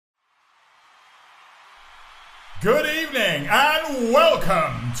Good evening and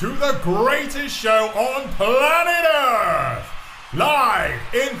welcome to the greatest show on planet Earth. Live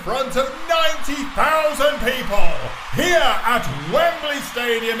in front of 90,000 people here at Wembley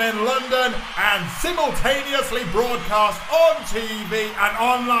Stadium in London and simultaneously broadcast on TV and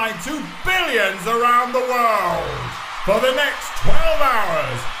online to billions around the world. For the next 12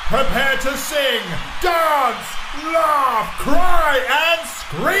 hours, prepare to sing, dance, laugh, cry and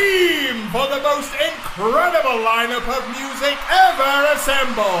scream for the most incredible lineup of music ever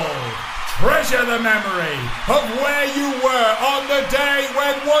assembled. Treasure the memory of where you were on the day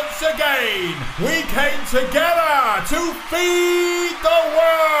when once again we came together to feed the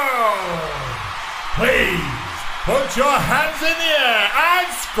world. Please put your hands in the air and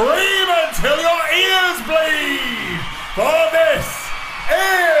scream until your ears bleed, for this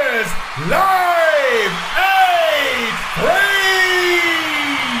is live!